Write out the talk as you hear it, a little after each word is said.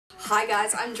Hi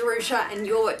guys, I'm Jerusha and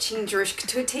you're watching Jerusha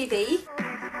Couture TV.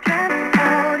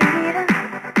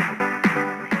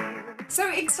 So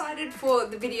excited for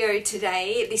the video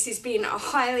today. This has been a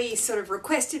highly sort of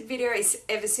requested video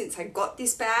ever since I got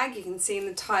this bag. You can see in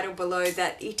the title below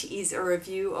that it is a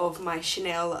review of my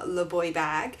Chanel Le Boy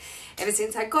bag. Ever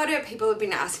since I got it, people have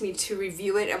been asking me to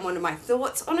review it and what are my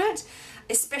thoughts on it,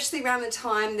 especially around the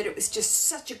time that it was just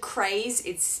such a craze.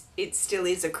 It still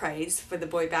is a craze for the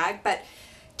boy bag, but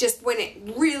just when it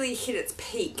really hit its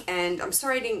peak, and I'm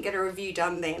sorry I didn't get a review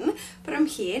done then, but I'm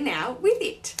here now with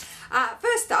it.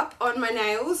 First up, on my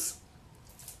nails,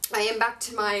 I am back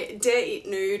to my Dare It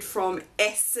Nude from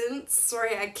Essence.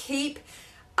 Sorry, I keep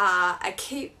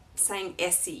saying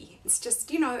Essie. It's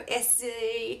just, you know,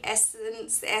 Essie,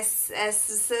 Essence,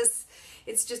 S.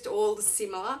 It's just all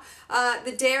similar.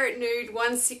 The Dare It Nude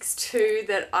 162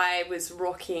 that I was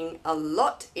rocking a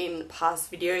lot in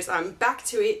past videos. I'm back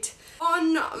to it.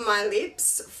 On my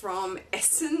lips from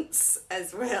Essence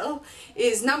as well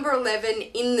is number 11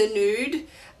 in the nude.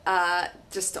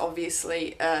 Just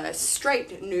obviously a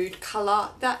straight nude colour.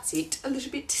 That's it. A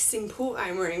little bit simple.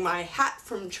 I'm wearing my hat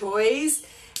from Choice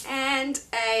and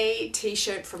a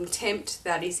t-shirt from Tempt.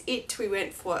 That is it. We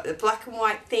went for the black and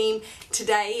white theme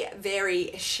today,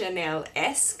 very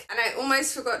Chanel-esque. And I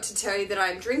almost forgot to tell you that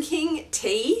I'm drinking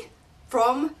tea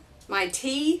from my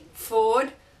Tea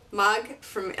Ford mug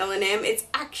from L&M. It's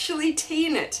actually tea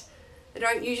in it. I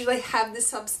don't usually have the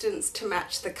substance to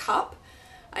match the cup.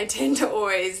 I tend to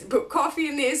always put coffee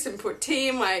in this and put tea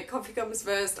in. My coffee comes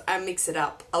first. I mix it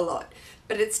up a lot.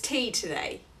 But it's tea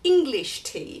today. English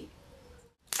tea.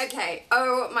 Okay,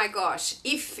 oh my gosh,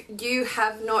 if you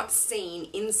have not seen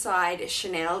Inside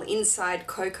Chanel, Inside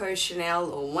Coco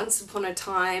Chanel, or Once Upon a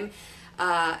Time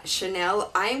Chanel,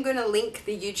 I am going to link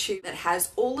the YouTube that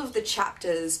has all of the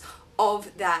chapters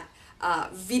of that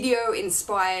video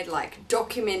inspired, like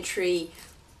documentary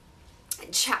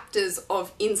chapters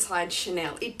of Inside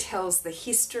Chanel. It tells the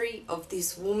history of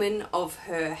this woman, of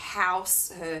her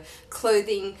house, her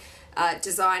clothing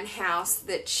design house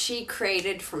that she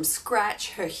created from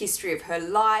scratch, her history of her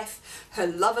life, her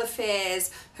love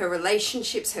affairs, her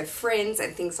relationships, her friends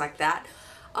and things like that.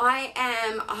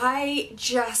 I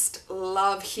just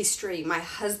love history. My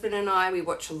husband and I, we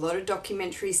watch a lot of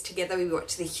documentaries together. We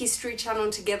watch the History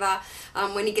Channel together.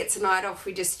 When he gets a night off,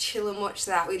 we just chill and watch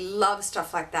that. We love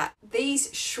stuff like that.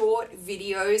 These short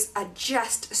videos are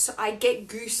just, so I get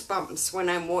goosebumps when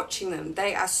I'm watching them.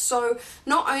 They are so,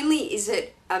 not only is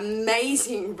it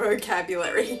amazing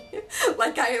vocabulary,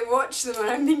 like I watch them and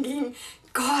I'm thinking,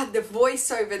 God, the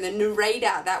voiceover, the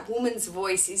narrator, that woman's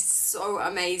voice is so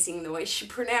amazing. The way she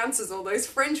pronounces all those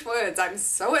French words. I'm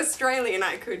so Australian,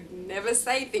 I could never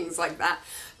say things like that.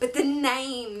 But the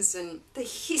names and the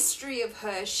history of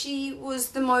her, she was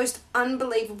the most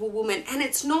unbelievable woman. And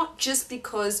it's not just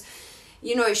because,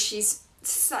 you know, she's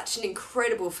such an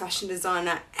incredible fashion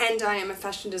designer and I am a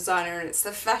fashion designer and it's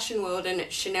the fashion world and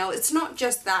it's Chanel. It's not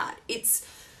just that.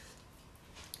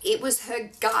 It was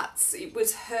her guts, it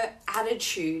was her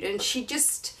attitude, and she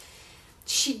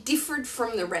differed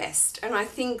from the rest. And I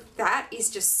think that is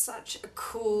just such a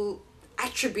cool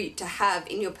attribute to have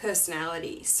in your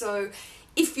personality. So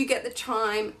if you get the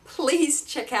time, please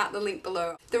check out the link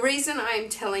below. The reason I'm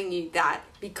telling you that,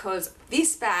 because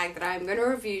this bag that I'm going to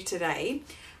review today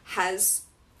has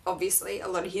obviously a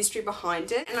lot of history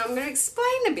behind it, and I'm going to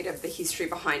explain a bit of the history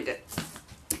behind it.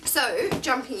 So,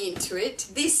 jumping into it,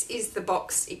 this is the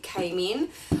box it came in.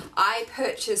 I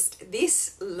purchased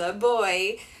this Le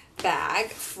Boy bag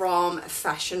from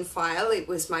Fashion Phile. It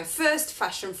was my first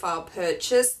Fashion Phile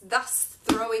purchase, thus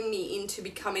throwing me into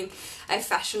becoming a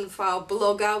Fashion Phile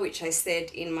blogger, which I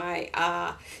said in my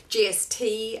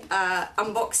GST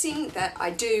unboxing that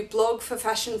I do blog for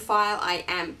Fashion Phile. I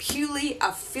am purely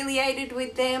affiliated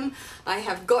with them. I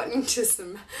have gotten into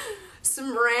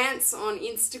some rants on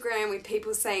Instagram with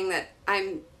people saying that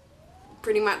I'm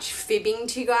pretty much fibbing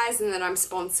to you guys and that I'm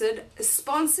sponsored. A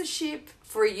sponsorship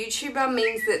for a YouTuber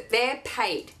means that they're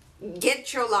paid.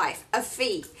 Get your life, a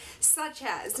fee, such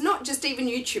as, not just even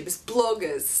YouTubers,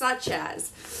 bloggers, such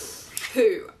as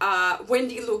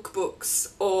Wendy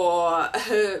Lookbooks or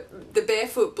the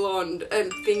Barefoot Blonde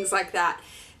and things like that.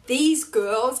 These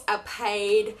girls are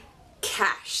paid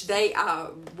cash. They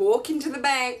walk into the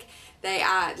bank. They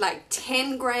are like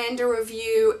 10 grand a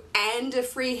review and a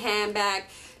free handbag,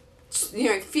 you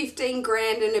know, 15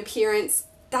 grand an appearance.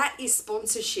 That is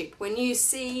sponsorship. When you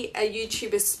see a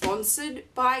YouTuber sponsored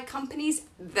by companies,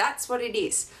 that's what it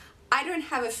is. I don't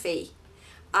have a fee.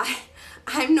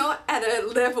 I'm not at a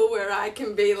level where I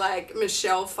can be like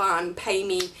Michelle Phan, pay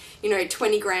me, you know,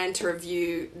 20 grand to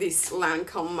review this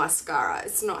Lancome mascara.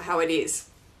 It's not how it is.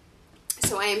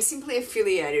 So I am simply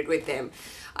affiliated with them.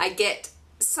 I get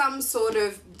some sort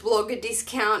of blogger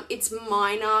discount. It's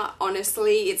minor,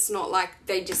 honestly. It's not like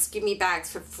they just give me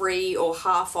bags for free or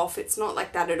half off. It's not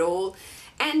like that at all.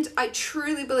 And I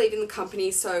truly believe in the company,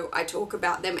 so I talk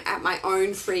about them at my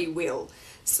own free will.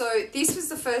 So this was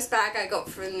the first bag I got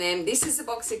from them. This is the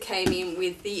box that came in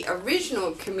with the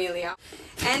original Camellia.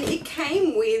 And it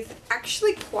came with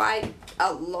actually quite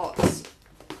a lot.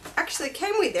 Actually, it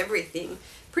came with everything.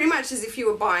 Pretty much as if you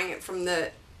were buying it from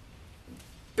the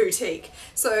boutique.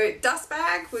 So dust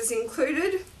bag was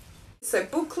included. So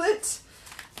booklet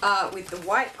with the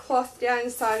white cloth down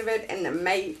inside of it and the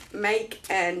make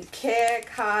and care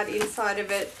card inside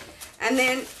of it. And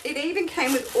then it even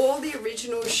came with all the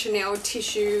original Chanel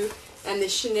tissue and the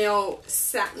Chanel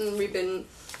satin ribbon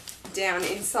down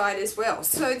inside as well.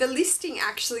 So the listing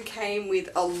actually came with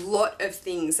a lot of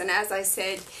things. And as I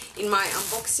said in my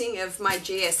unboxing of my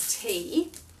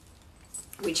GST,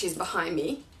 which is behind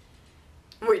me,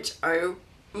 which, oh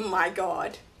my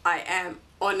God, I am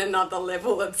on another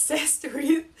level obsessed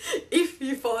with. If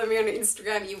you follow me on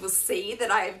Instagram, you will see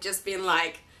that I have just been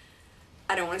like,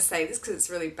 I don't want to say this because it's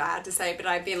really bad to say, but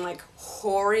I've been like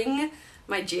whoring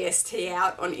my GST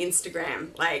out on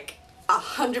Instagram, like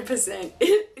 100%.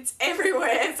 It's everywhere.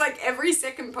 It's like every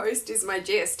second post is my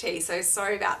GST, so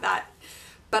sorry about that.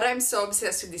 But I'm so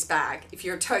obsessed with this bag. If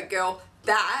you're a tote girl,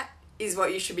 that is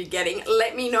what you should be getting.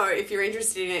 Let me know if you're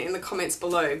interested in it in the comments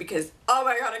below, because oh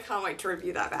my God, I can't wait to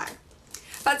review that bag.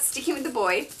 But sticking with the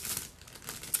boy,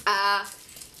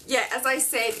 yeah, as I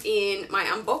said in my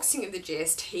unboxing of the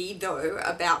GST though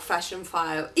about Fashion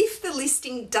Phile, if the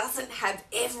listing doesn't have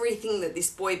everything that this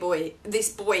boy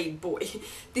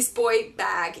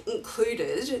bag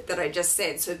included that I just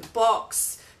said, so the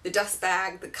box, the dust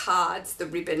bag, the cards, the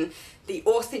ribbon, the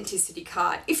authenticity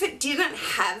card, if it didn't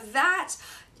have that,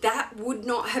 that would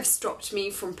not have stopped me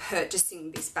from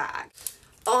purchasing this bag.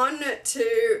 On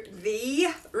to the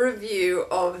review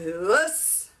of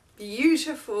this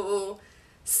beautiful,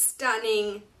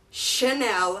 stunning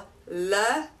Chanel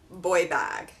Le Boy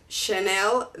bag.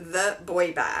 Chanel the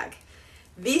Boy bag.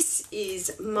 This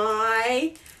is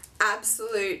my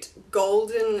absolute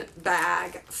golden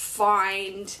bag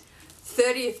find,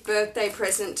 30th birthday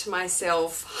present to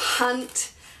myself,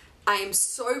 hunt. I am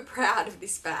so proud of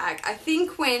this bag. I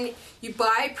think when you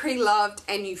buy pre-loved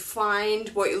and you find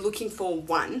what you're looking for,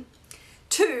 1.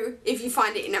 2, if you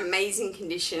find it in amazing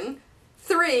condition.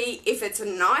 3, if it's a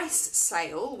nice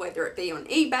sale, whether it be on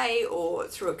eBay or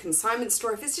through a consignment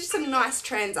store, if it's just a nice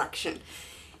transaction,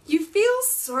 you feel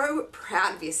so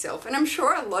proud of yourself. And I'm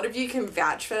sure a lot of you can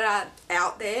vouch for that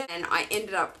out there. And I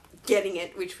ended up getting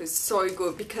it, which was so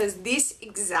good, because this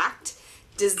exact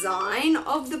design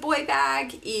of the boy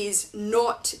bag is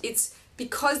not, it's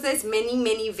because there's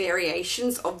many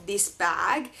variations of this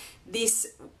bag.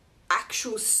 This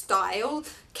actual style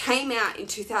came out in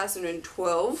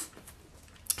 2012,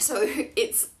 so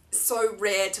it's so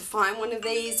rare to find one of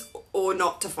these or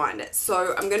not to find it.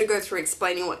 So I'm going to go through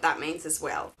explaining what that means as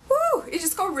well. Woo! It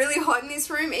just got really hot in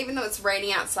this room, even though it's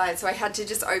raining outside, so I had to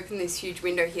just open this huge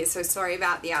window here, so sorry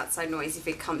about the outside noise if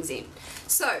it comes in.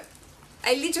 So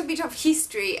a little bit of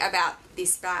history about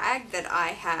this bag that I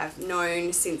have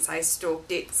known since I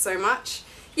stalked it so much.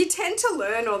 You tend to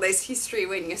learn all this history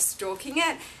when you're stalking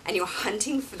it and you're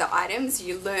hunting for the items.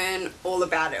 You learn all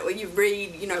about it, or you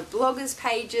read, you know, bloggers'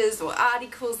 pages or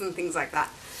articles and things like that.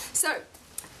 So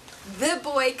the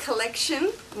Boy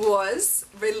collection was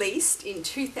released in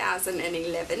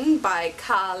 2011 by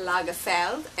Karl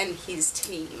Lagerfeld and his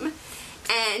team.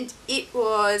 And it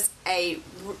was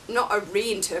not a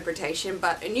reinterpretation,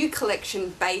 but a new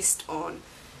collection based on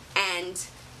and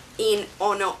in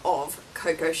honor of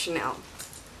Coco Chanel.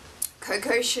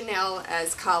 Coco Chanel,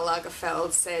 as Karl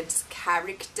Lagerfeld said,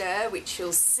 character, which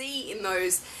you'll see in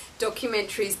those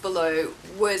documentaries below,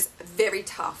 was very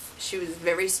tough. She was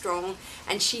very strong,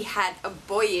 and she had a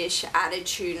boyish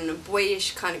attitude and a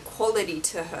boyish kind of quality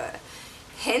to her.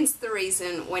 Hence the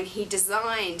reason when he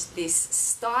designed this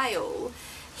style,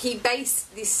 he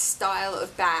based this style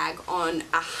of bag on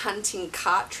a hunting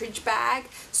cartridge bag,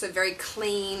 so very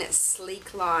clean,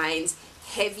 sleek lines,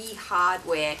 heavy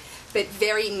hardware, but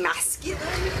very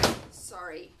masculine.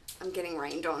 Sorry, I'm getting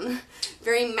rained on.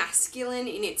 Very masculine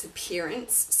in its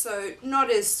appearance, so not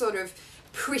as sort of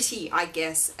pretty, I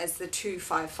guess, as the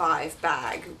 255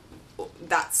 bag.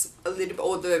 That's a little,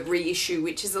 or the reissue,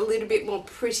 which is a little bit more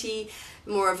pretty,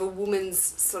 more of a woman's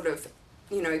sort of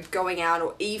you know, going out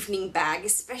or evening bag,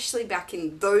 especially back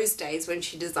in those days when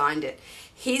she designed it.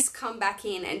 He's come back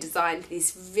in and designed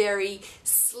this very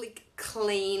slick,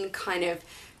 clean, kind of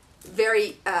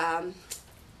very, I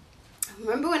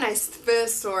remember when I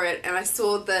first saw it and I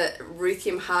saw the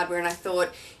ruthenium hardware and I thought,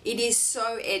 it is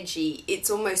so edgy, it's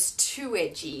almost too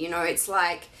edgy, you know, it's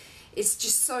like, it's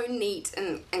just so neat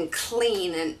and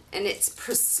clean and it's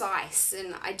precise,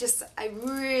 and I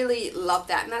really love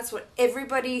that, and that's what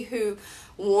everybody who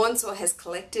wants or has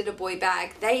collected a boy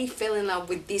bag, they fell in love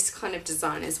with this kind of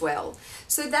design as well.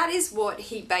 So that is what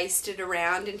he based it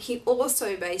around, and he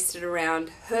also based it around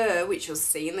her, which you'll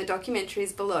see in the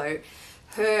documentaries below,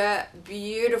 her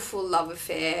beautiful love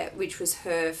affair, which was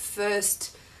her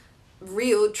first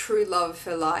real true love of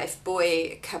her life,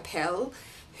 boy Capel,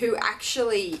 who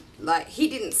actually, like, he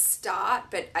didn't start,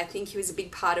 but I think he was a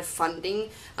big part of funding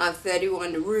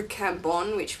 31 Rue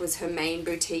Cambon, which was her main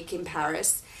boutique in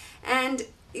Paris. And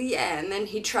yeah, and then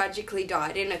he tragically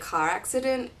died in a car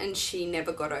accident and she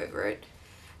never got over it.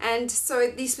 And so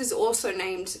this was also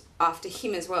named after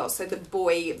him as well. So the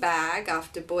boy bag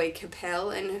after boy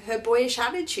Capel and her boyish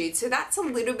attitude. So that's a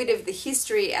little bit of the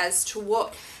history as to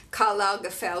what Karl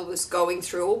Lagerfeld was going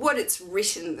through, or what it's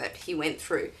written that he went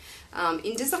through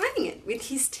in designing it with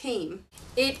his team.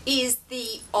 It is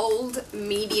the old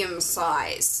medium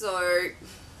size. So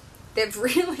they've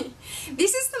really,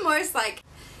 this is the most like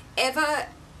ever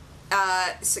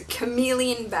it's a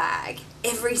chameleon bag.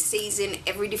 Every season,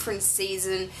 every different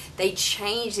season, they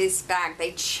change this bag,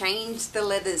 they change the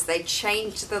leathers, they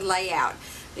change the layout.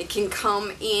 It can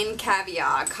come in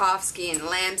caviar, calfskin,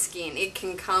 lambskin, it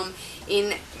can come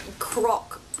in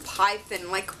croc,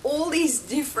 python, like all these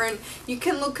different, you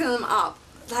can look them up.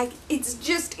 Like, it's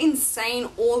just insane,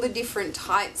 all the different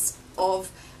types of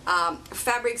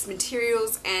fabrics,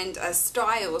 materials and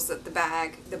styles that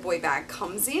the boy bag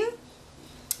comes in.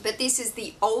 But this is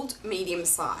the old medium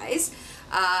size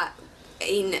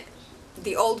in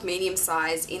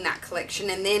that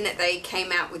collection, and then they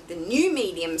came out with the new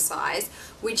medium size,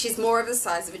 which is more of the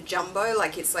size of a jumbo,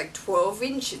 like it's like 12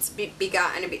 inch, it's a bit bigger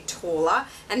and a bit taller.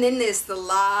 And then there's the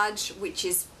large, which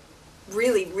is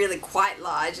really quite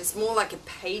large. It's more like a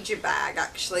pager bag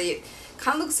actually. It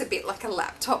kind of looks a bit like a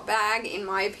laptop bag in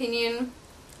my opinion,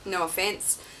 no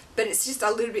offense, but it's just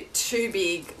a little bit too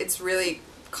big. It's really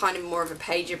kind of more of a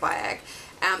pager bag.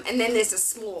 And then there's a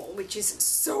small, which is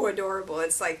so adorable.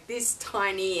 It's like this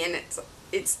tiny, and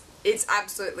it's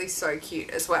absolutely so cute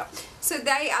as well. So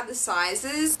they are the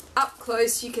sizes. Up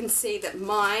close you can see that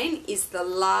mine is the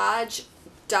large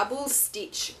double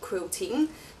stitch quilting.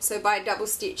 So by double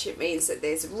stitch it means that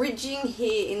there's ridging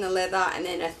here in the leather and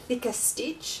then a thicker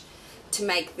stitch to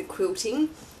make the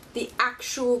quilting. The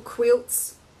actual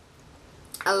quilts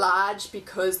are large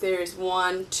because there is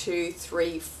 1, 2,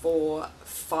 3, 4,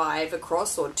 5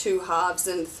 across, or 2 halves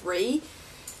and 3.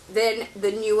 Then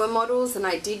the newer models, and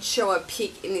I did show a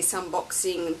pic in this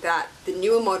unboxing that the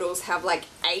newer models have like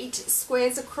 8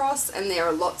 squares across and they're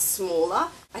a lot smaller.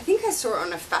 I think I saw it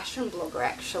on a fashion blogger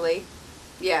actually.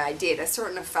 Yeah, I did. I saw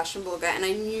it on a fashion blogger and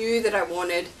I knew that I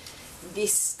wanted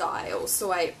this style.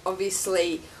 So I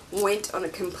obviously went on a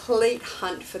complete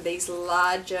hunt for these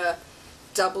larger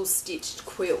double stitched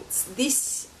quilts.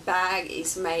 This bag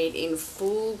is made in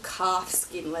full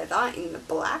calfskin leather in the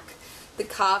black. The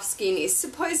calfskin is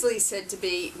supposedly said to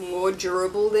be more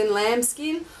durable than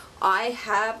lambskin. I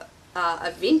have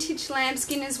a vintage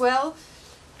lambskin as well,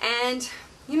 and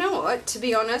you know what, to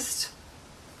be honest,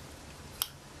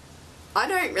 I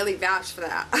don't really vouch for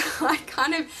that.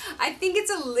 I think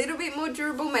it's a little bit more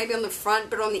durable maybe on the front,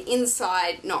 but on the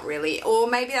inside not really. Or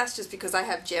maybe that's just because I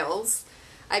have gels.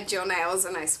 I have gel nails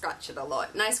and I scratch it a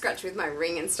lot, and I scratch with my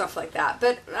ring and stuff like that,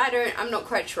 but I'm not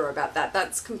quite sure about that.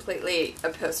 That's completely a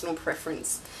personal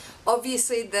preference.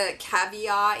 Obviously the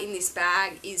caviar in this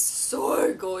bag is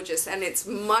so gorgeous and it's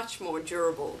much more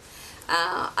durable.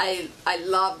 I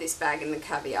love this bag in the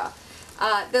caviar.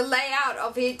 The layout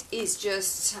of it is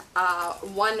just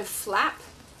one flap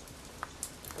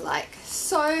like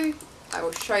so. I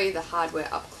will show you the hardware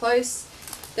up close.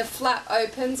 The flap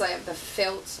opens, I have the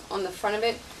felt on the front of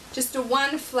it. Just a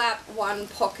one flap, one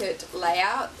pocket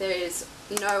layout. There is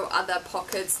no other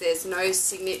pockets, there's no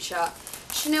signature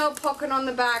Chanel pocket on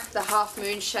the back. The half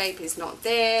moon shape is not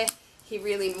there. He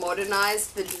really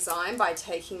modernized the design by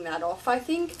taking that off, I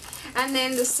think. And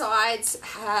then the sides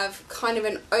have kind of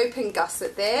an open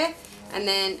gusset there, and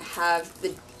then have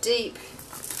the deep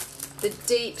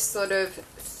sort of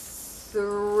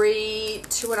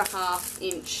 2.5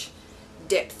 inch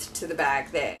depth to the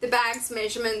bag there. The bag's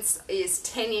measurements is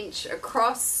 10 inch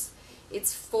across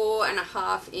It's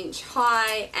 4.5 inch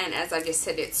high, and as I just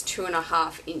said, it's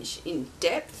 2.5 inch in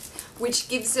depth, which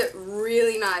gives it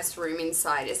really nice room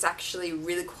inside. It's actually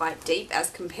really quite deep as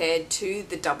compared to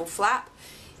the double flap.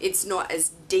 It's not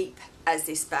as deep as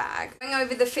this bag. Going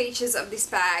over the features of this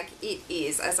bag, it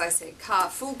is, as I said,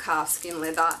 full calfskin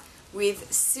leather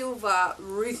with silver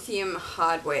ruthenium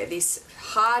hardware. This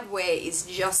hardware is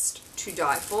just to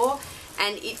die for,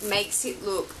 and it makes it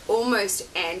look almost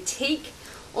antique,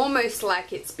 almost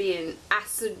like it's been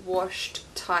acid washed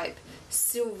type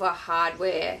silver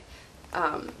hardware.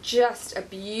 Just a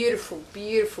beautiful,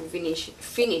 beautiful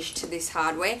finish to this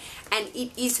hardware, and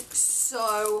it is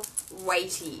so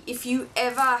weighty. If you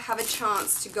ever have a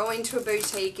chance to go into a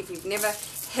boutique, if you've never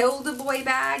held a boy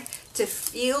bag, to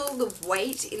feel the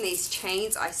weight in these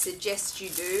chains, I suggest you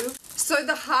do. So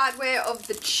the hardware of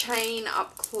the chain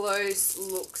up close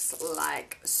looks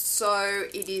like so.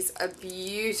 It is a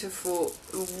beautiful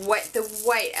weight. The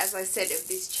weight, as I said, of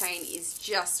this chain is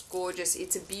just gorgeous.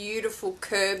 It's a beautiful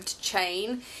curved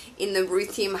chain in the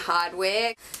ruthenium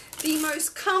hardware. The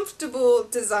most comfortable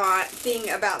thing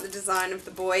about the design of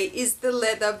the boy is the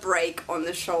leather break on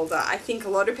the shoulder. I think a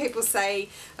lot of people say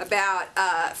about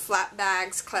flat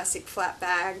bags, classic flat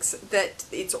bags, that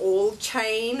it's all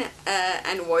chain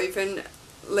and woven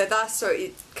leather, so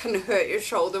it can hurt your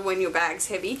shoulder when your bag's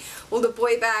heavy. Well, the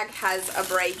boy bag has a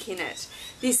break in it.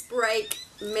 This break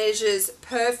measures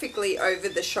perfectly over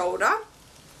the shoulder,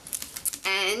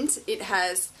 and it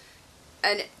has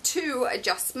two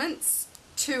adjustment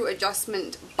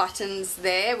buttons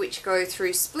there which go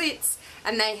through splits,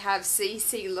 and they have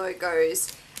CC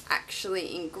logos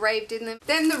actually engraved in them.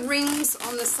 Then the rings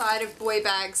on the side of boy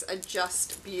bags are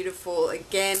just beautiful,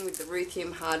 again with the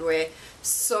ruthenium hardware,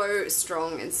 so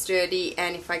strong and sturdy.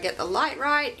 And if I get the light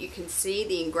right, you can see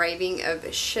the engraving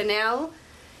of Chanel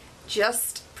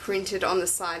just printed on the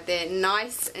side there,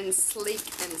 nice and sleek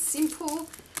and simple.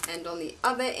 And on the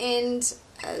other end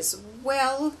as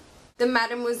well, the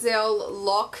Mademoiselle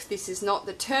lock. This is not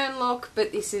the turn lock,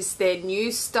 but this is their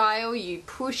new style. You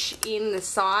push in the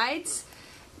sides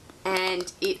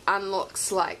and it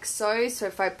unlocks like so. So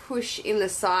if I push in the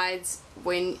sides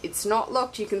when it's not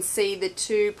locked, you can see the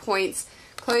 2 points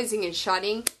closing and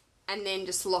shutting, and then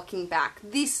just locking back.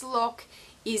 This lock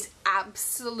is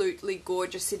absolutely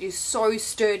gorgeous. It is so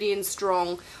sturdy and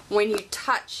strong. When you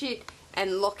touch it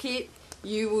and lock it,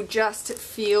 you will just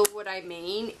feel what I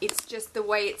mean. It's just the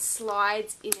way it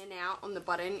slides in and out on the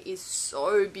button is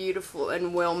so beautiful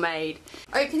and well made.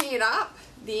 Opening it up,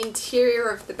 the interior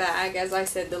of the bag, as I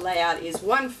said, the layout is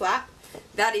one flap.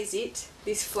 That is it.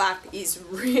 This flap is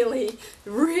really,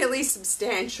 really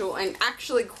substantial and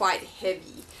actually quite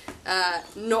heavy.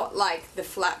 Not like the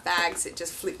flap bags, it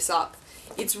just flips up.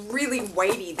 It's really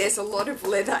weighty. There's a lot of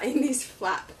leather in this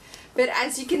flap. But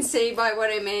as you can see by what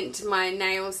I meant, my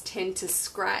nails tend to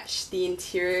scratch the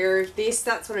interior of this.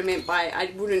 That's what I meant by,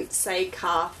 I wouldn't say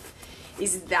calf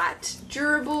is that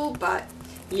durable, but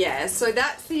yeah. So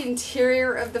that's the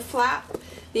interior of the flap.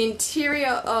 The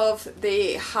interior of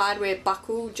the hardware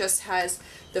buckle just has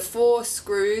the 4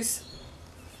 screws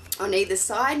on either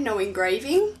side, no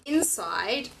engraving.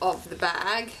 Inside of the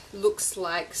bag looks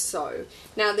like so.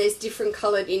 Now there's different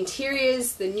coloured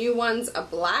interiors. The new ones are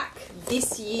black.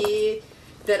 This year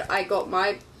that I got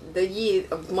the year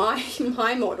of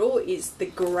my model is the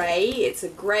grey. It's a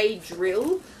grey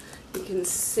drill. You can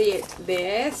see it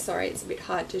there. Sorry, it's a bit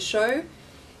hard to show.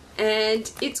 And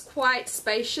it's quite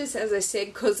spacious, as I said,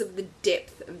 because of the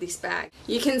depth of this bag.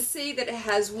 You can see that it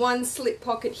has one slip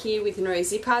pocket here with no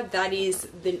zipper. That is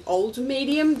the old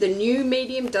medium. The new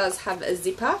medium does have a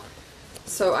zipper,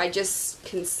 so I just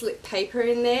can slip paper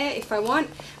in there if I want.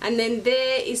 And then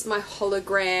there is my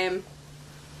hologram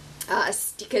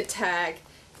sticker tag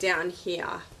down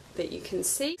here that you can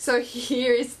see. So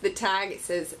here is the tag. It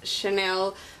says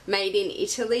Chanel made in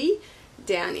Italy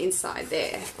down inside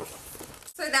there.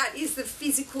 So that is the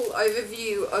physical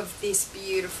overview of this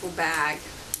beautiful bag.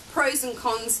 Pros and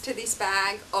cons to this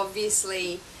bag.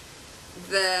 Obviously,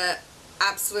 the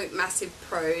absolute massive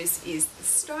pros is the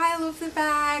style of the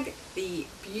bag, the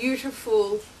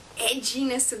beautiful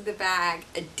edginess of the bag,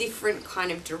 a different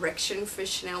kind of direction for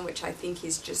Chanel, which I think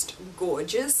is just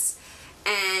gorgeous,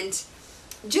 and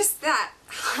just that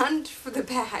hunt for the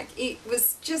bag. It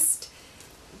was just,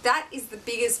 that is the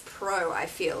biggest pro, I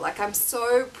feel. Like, I'm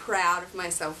so proud of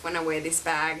myself when I wear this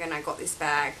bag and I got this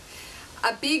bag.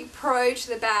 A big pro to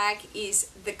the bag is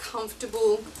the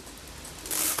comfortable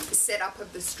setup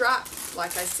of the strap.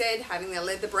 Like I said, having the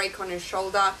leather break on your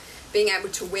shoulder being able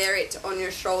to wear it on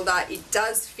your shoulder. It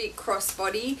does fit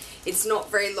crossbody. It's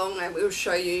not very long. I will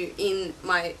show you in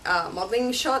my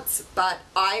modeling shots, but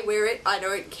I wear it. I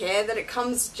don't care that it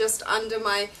comes just under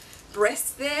my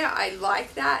breast there. I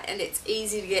like that, and it's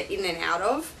easy to get in and out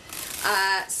of.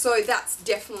 So that's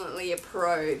definitely a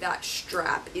pro. That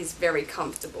strap is very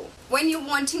comfortable. When you're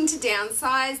wanting to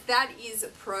downsize, that is a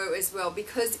pro as well,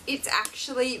 because it's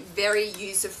actually very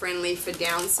user-friendly for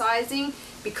downsizing,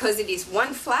 because it is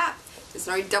one flap. There's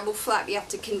no double flap you have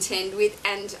to contend with,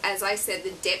 and as I said,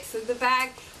 the depth of the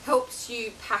bag helps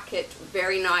you pack it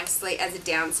very nicely as a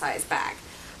downsize bag.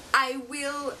 I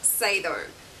will say though,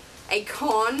 a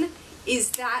con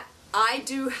is that I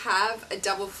do have a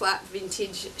double flap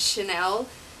vintage Chanel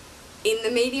in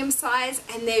the medium size,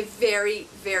 and they're very,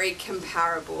 very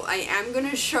comparable. I am going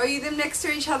to show you them next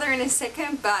to each other in a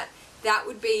second, but that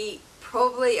would be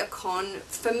probably a con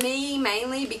for me,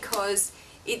 mainly because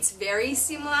it's very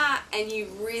similar and you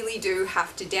really do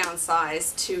have to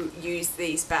downsize to use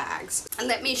these bags. And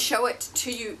let me show it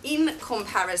to you in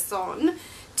comparison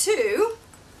to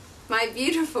my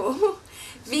beautiful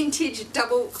vintage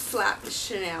double flap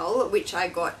Chanel, which I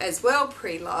got as well,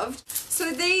 pre-loved.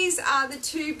 So these are the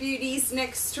two beauties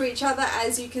next to each other.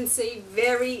 As you can see,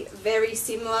 very, very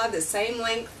similar, the same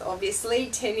length, obviously,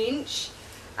 10-inch,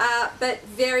 but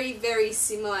very, very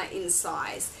similar in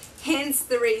size. Hence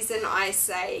the reason I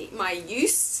say my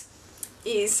use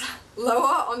is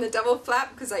lower on the double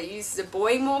flap, because I use the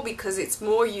buoy more, because it's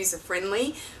more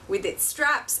user-friendly with its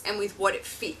straps and with what it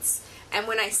fits. And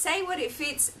when I say what it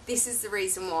fits, this is the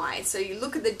reason why. So you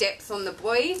look at the depth on the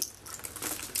buoy,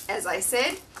 as I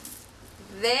said,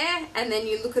 there, and then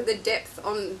you look at the depth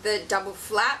on the double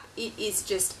flap, it is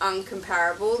just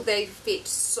uncomparable. They fit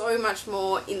so much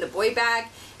more in the buoy bag,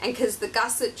 and because the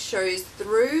gusset shows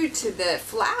through to the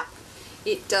flap,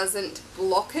 it doesn't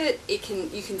block it. You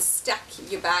can stack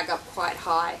your bag up quite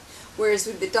high. Whereas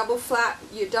with the double flap,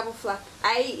 your double flap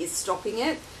A is stopping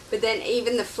it, but then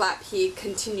even the flap here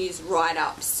continues right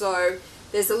up. So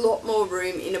there's a lot more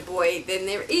room in a buoy than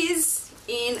there is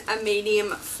in a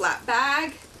medium flap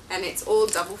bag, and it's all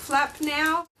double flap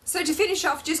now. So to finish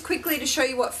off, just quickly to show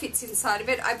you what fits inside of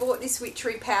it, I bought this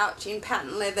Witchery pouch in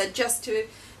patent leather just to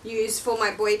use for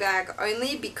my buoy bag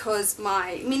only, because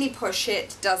my mini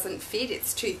pochette doesn't fit,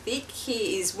 it's too thick.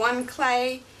 Here is one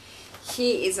clay,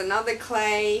 here is another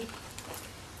clay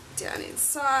down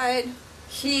inside.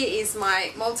 Here is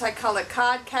my multicolour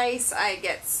card case. I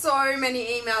get so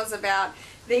many emails about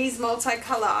these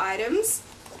multicolour items,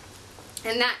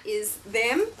 and that is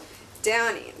them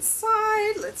down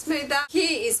inside. Let's move that.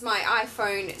 Here is my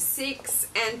iPhone 6,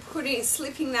 and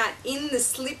slipping that in the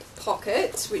slip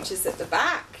pocket, which is at the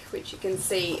back, which you can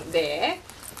see there.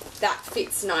 That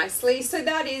fits nicely. So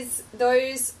that is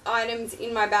those items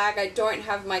in my bag. I don't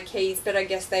have my keys, but I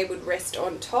guess they would rest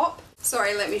on top.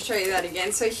 Sorry, let me show you that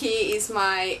again. So here is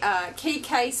my key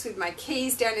case with my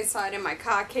keys down inside and my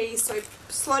car keys. So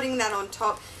slotting that on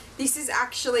top. This is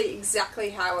actually exactly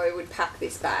how I would pack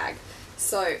this bag.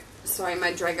 So, sorry,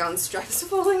 my Dragon strap's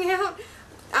falling out.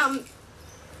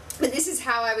 But this is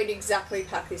how I would exactly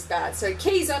pack this bag. So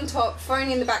keys on top, phone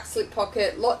in the back slip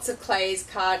pocket, lots of clays,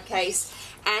 card case,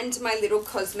 and my little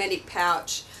cosmetic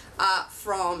pouch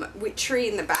from Witchery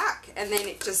in the back, and then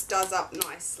it just does up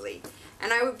nicely.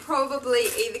 And I would probably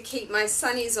either keep my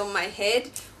sunnies on my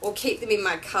head or keep them in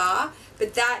my car,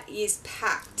 but that is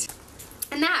packed.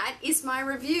 And that is my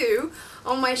review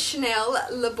on my Chanel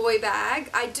Le Boy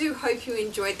bag. I do hope you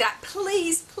enjoyed that.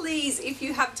 Please, please, if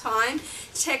you have time,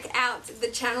 check out the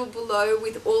channel below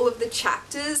with all of the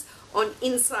chapters on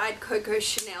Inside Coco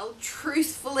Chanel.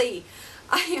 Truthfully,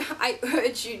 I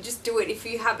urge you, just do it. If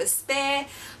you have a spare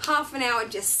half an hour,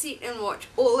 just sit and watch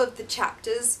all of the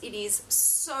chapters. It is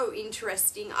so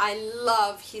interesting. I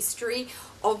love history.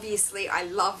 Obviously, I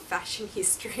love fashion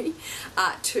history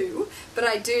too, but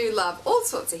I do love all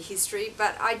sorts of history,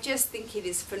 but I just think it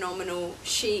is phenomenal.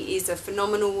 She is a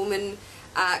phenomenal woman.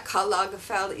 Karl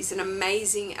Lagerfeld is an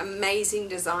amazing, amazing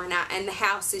designer, and the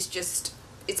house is just,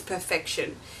 it's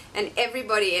perfection. And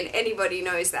everybody and anybody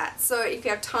knows that. So if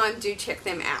you have time, do check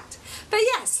them out. But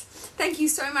yes, thank you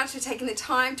so much for taking the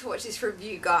time to watch this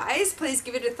review, guys. Please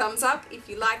give it a thumbs up. If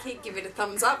you like it, give it a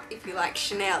thumbs up if you like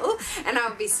Chanel. And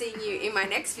I'll be seeing you in my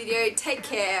next video. Take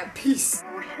care. Peace.